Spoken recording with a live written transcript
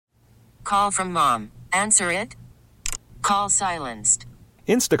call from mom. Answer it. Call silenced.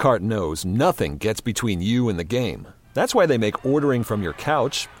 Instacart knows nothing gets between you and the game. That's why they make ordering from your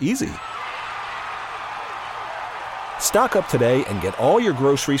couch easy. Stock up today and get all your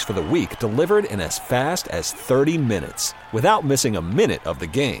groceries for the week delivered in as fast as 30 minutes without missing a minute of the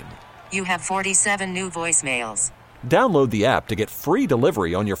game. You have 47 new voicemails. Download the app to get free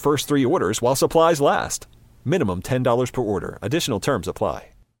delivery on your first 3 orders while supplies last. Minimum $10 per order. Additional terms apply.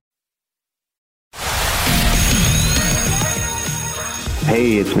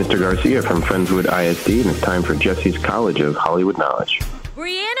 Hey, it's Mr. Garcia from Friendswood ISD, and it's time for Jessie's College of Hollywood Knowledge.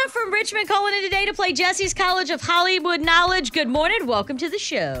 Brianna from Richmond calling in today to play Jessie's College of Hollywood Knowledge. Good morning. Welcome to the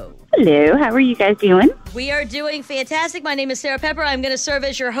show. Hello. How are you guys doing? We are doing fantastic. My name is Sarah Pepper. I'm going to serve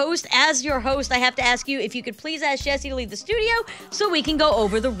as your host. As your host, I have to ask you if you could please ask Jessie to leave the studio so we can go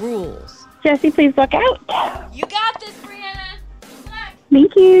over the rules. Jessie, please look out. You got this, Brianna.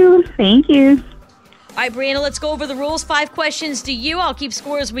 Thank you. Thank you. All right, Brianna, let's go over the rules. 5 questions to you. I'll keep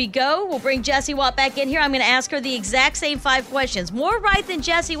score as we go. We'll bring Jessie Watt back in here. I'm going to ask her the exact same 5 questions. More right than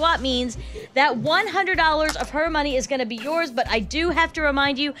Jessie Watt means that $100 of her money is going to be yours, but I do have to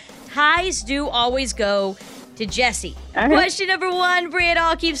remind you, ties do always go to Jessie. Question number 1, Brianna,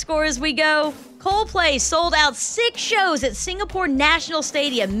 I'll keep score as we go. Coldplay sold out 6 shows at Singapore National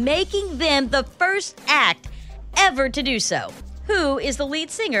Stadium, making them the first act ever to do so. Who is the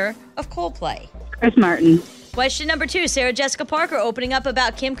lead singer of Coldplay? Chris Martin. Question number 2, Sarah Jessica Parker opening up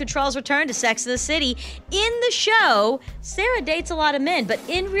about Kim Cattrall's return to Sex and the City. In the show, Sarah dates a lot of men, but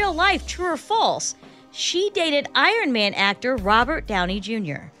in real life, true or false, she dated Iron Man actor Robert Downey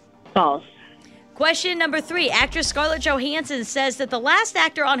Jr. False. Question number 3, actress Scarlett Johansson says that the last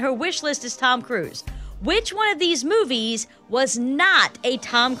actor on her wish list is Tom Cruise. Which one of these movies was not a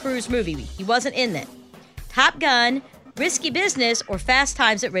Tom Cruise movie? He wasn't in it. Top Gun, Risky Business, or Fast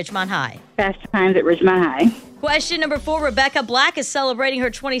Times at Ridgemont High? Fast Times at Ridgemont High. Question number 4, Rebecca Black is celebrating her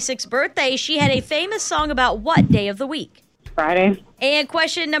 26th birthday. She had a famous song about what day of the week? Friday. And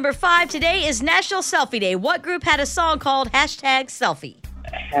question number 5, today is National Selfie Day. What group had a song called #Selfie?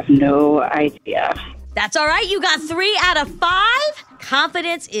 I have no idea. That's all right. You got 3 out of 5.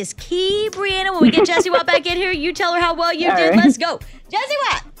 Confidence is key, Brianna. When we get Jessie Watt back in here, you tell her how well you did. Right. Let's go. Jessie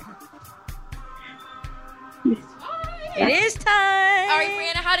Watt. It is time. All right,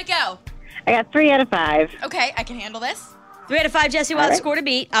 Brianna, how'd it go? I got 3 out of 5. Okay, I can handle this. 3 out of 5, Jessie Watt, All right. score to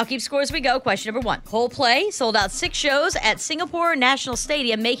beat. I'll keep score as we go. Question number 1. Coldplay sold out 6 shows at Singapore National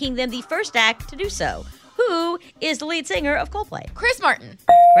Stadium, making them the first act to do so. Who is the lead singer of Coldplay? Chris Martin.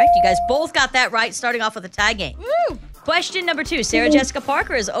 Correct. You guys both got that right, starting off with a tie game. Woo! Question number 2. Sarah Jessica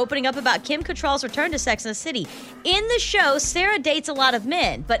Parker is opening up about Kim Cattrall's return to Sex and the City. In the show, Sarah dates a lot of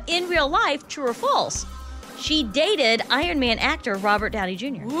men, but in real life, true or false, she dated Iron Man actor Robert Downey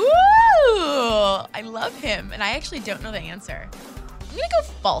Jr. Woo! I love him, and I actually don't know the answer. I'm going to go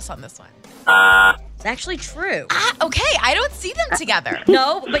false on this one. It's actually true. Okay, I don't see them together.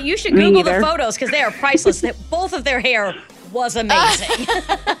 No, but you should Me Google the neither. photos because they are priceless. Both of their hair was amazing.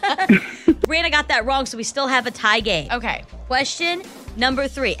 Brianna got that wrong, so we still have a tie game. Okay. Question number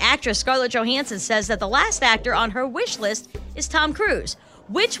 3. Actress Scarlett Johansson says that the last actor on her wish list is Tom Cruise.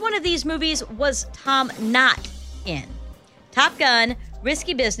 Which one of these movies was Tom not in? Top Gun,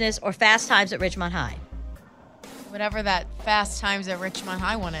 Risky Business, or Fast Times at Ridgemont High? Whatever that Fast Times at Ridgemont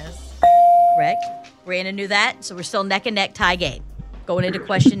High one is. Correct. Brianna knew that, so we're still neck and neck tie game. Going into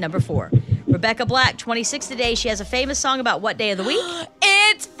question number 4. Rebecca Black, 26 today. She has a famous song about what day of the week?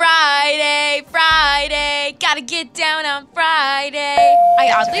 It's Friday, Friday, gotta get down on Friday.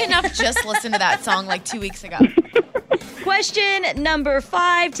 I oddly enough just listened to that song like 2 weeks ago. Question number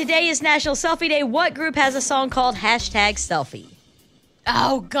 5. Today is National Selfie Day. What group has a song called #Selfie?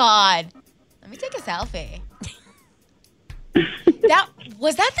 Oh, God. Let me take a selfie.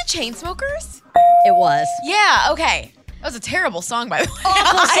 Was that the Chainsmokers? It was. Yeah, okay. That was a terrible song, by the way.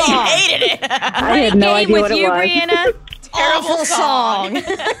 Awful song. I hated it. I had no Game idea with what it you, was. Brianna. Terrible Awful song.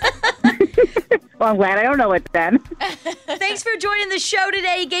 Well, I'm glad I don't know it then. Thanks for joining the show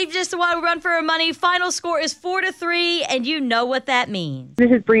today. Gave just a wild run for her money. Final score is 4-3, and you know what that means.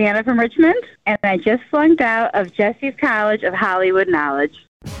 This is Brianna from Richmond, and I just flunked out of Jessie's College of Hollywood Knowledge.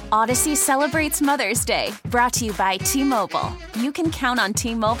 Odyssey celebrates Mother's Day, brought to you by T-Mobile. You can count on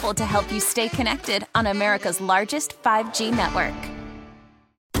T-Mobile to help you stay connected on America's largest 5G network.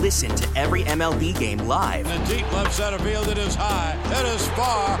 Listen to every MLB game live. In the deep left center field, it is high, it is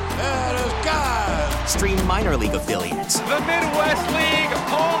far, it is gone. Stream minor league affiliates. The Midwest League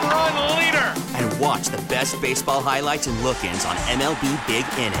home run leader. And Watch the best baseball highlights and look-ins on MLB Big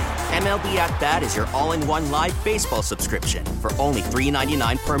Inning. MLB At Bat is your all-in-one live baseball subscription for only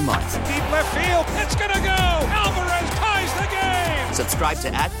 $3.99 per month. Deep left field. It's going to go. Alvarez ties the game. Subscribe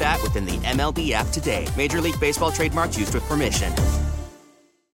to At Bat within the MLB app today. Major League Baseball trademarks used with permission.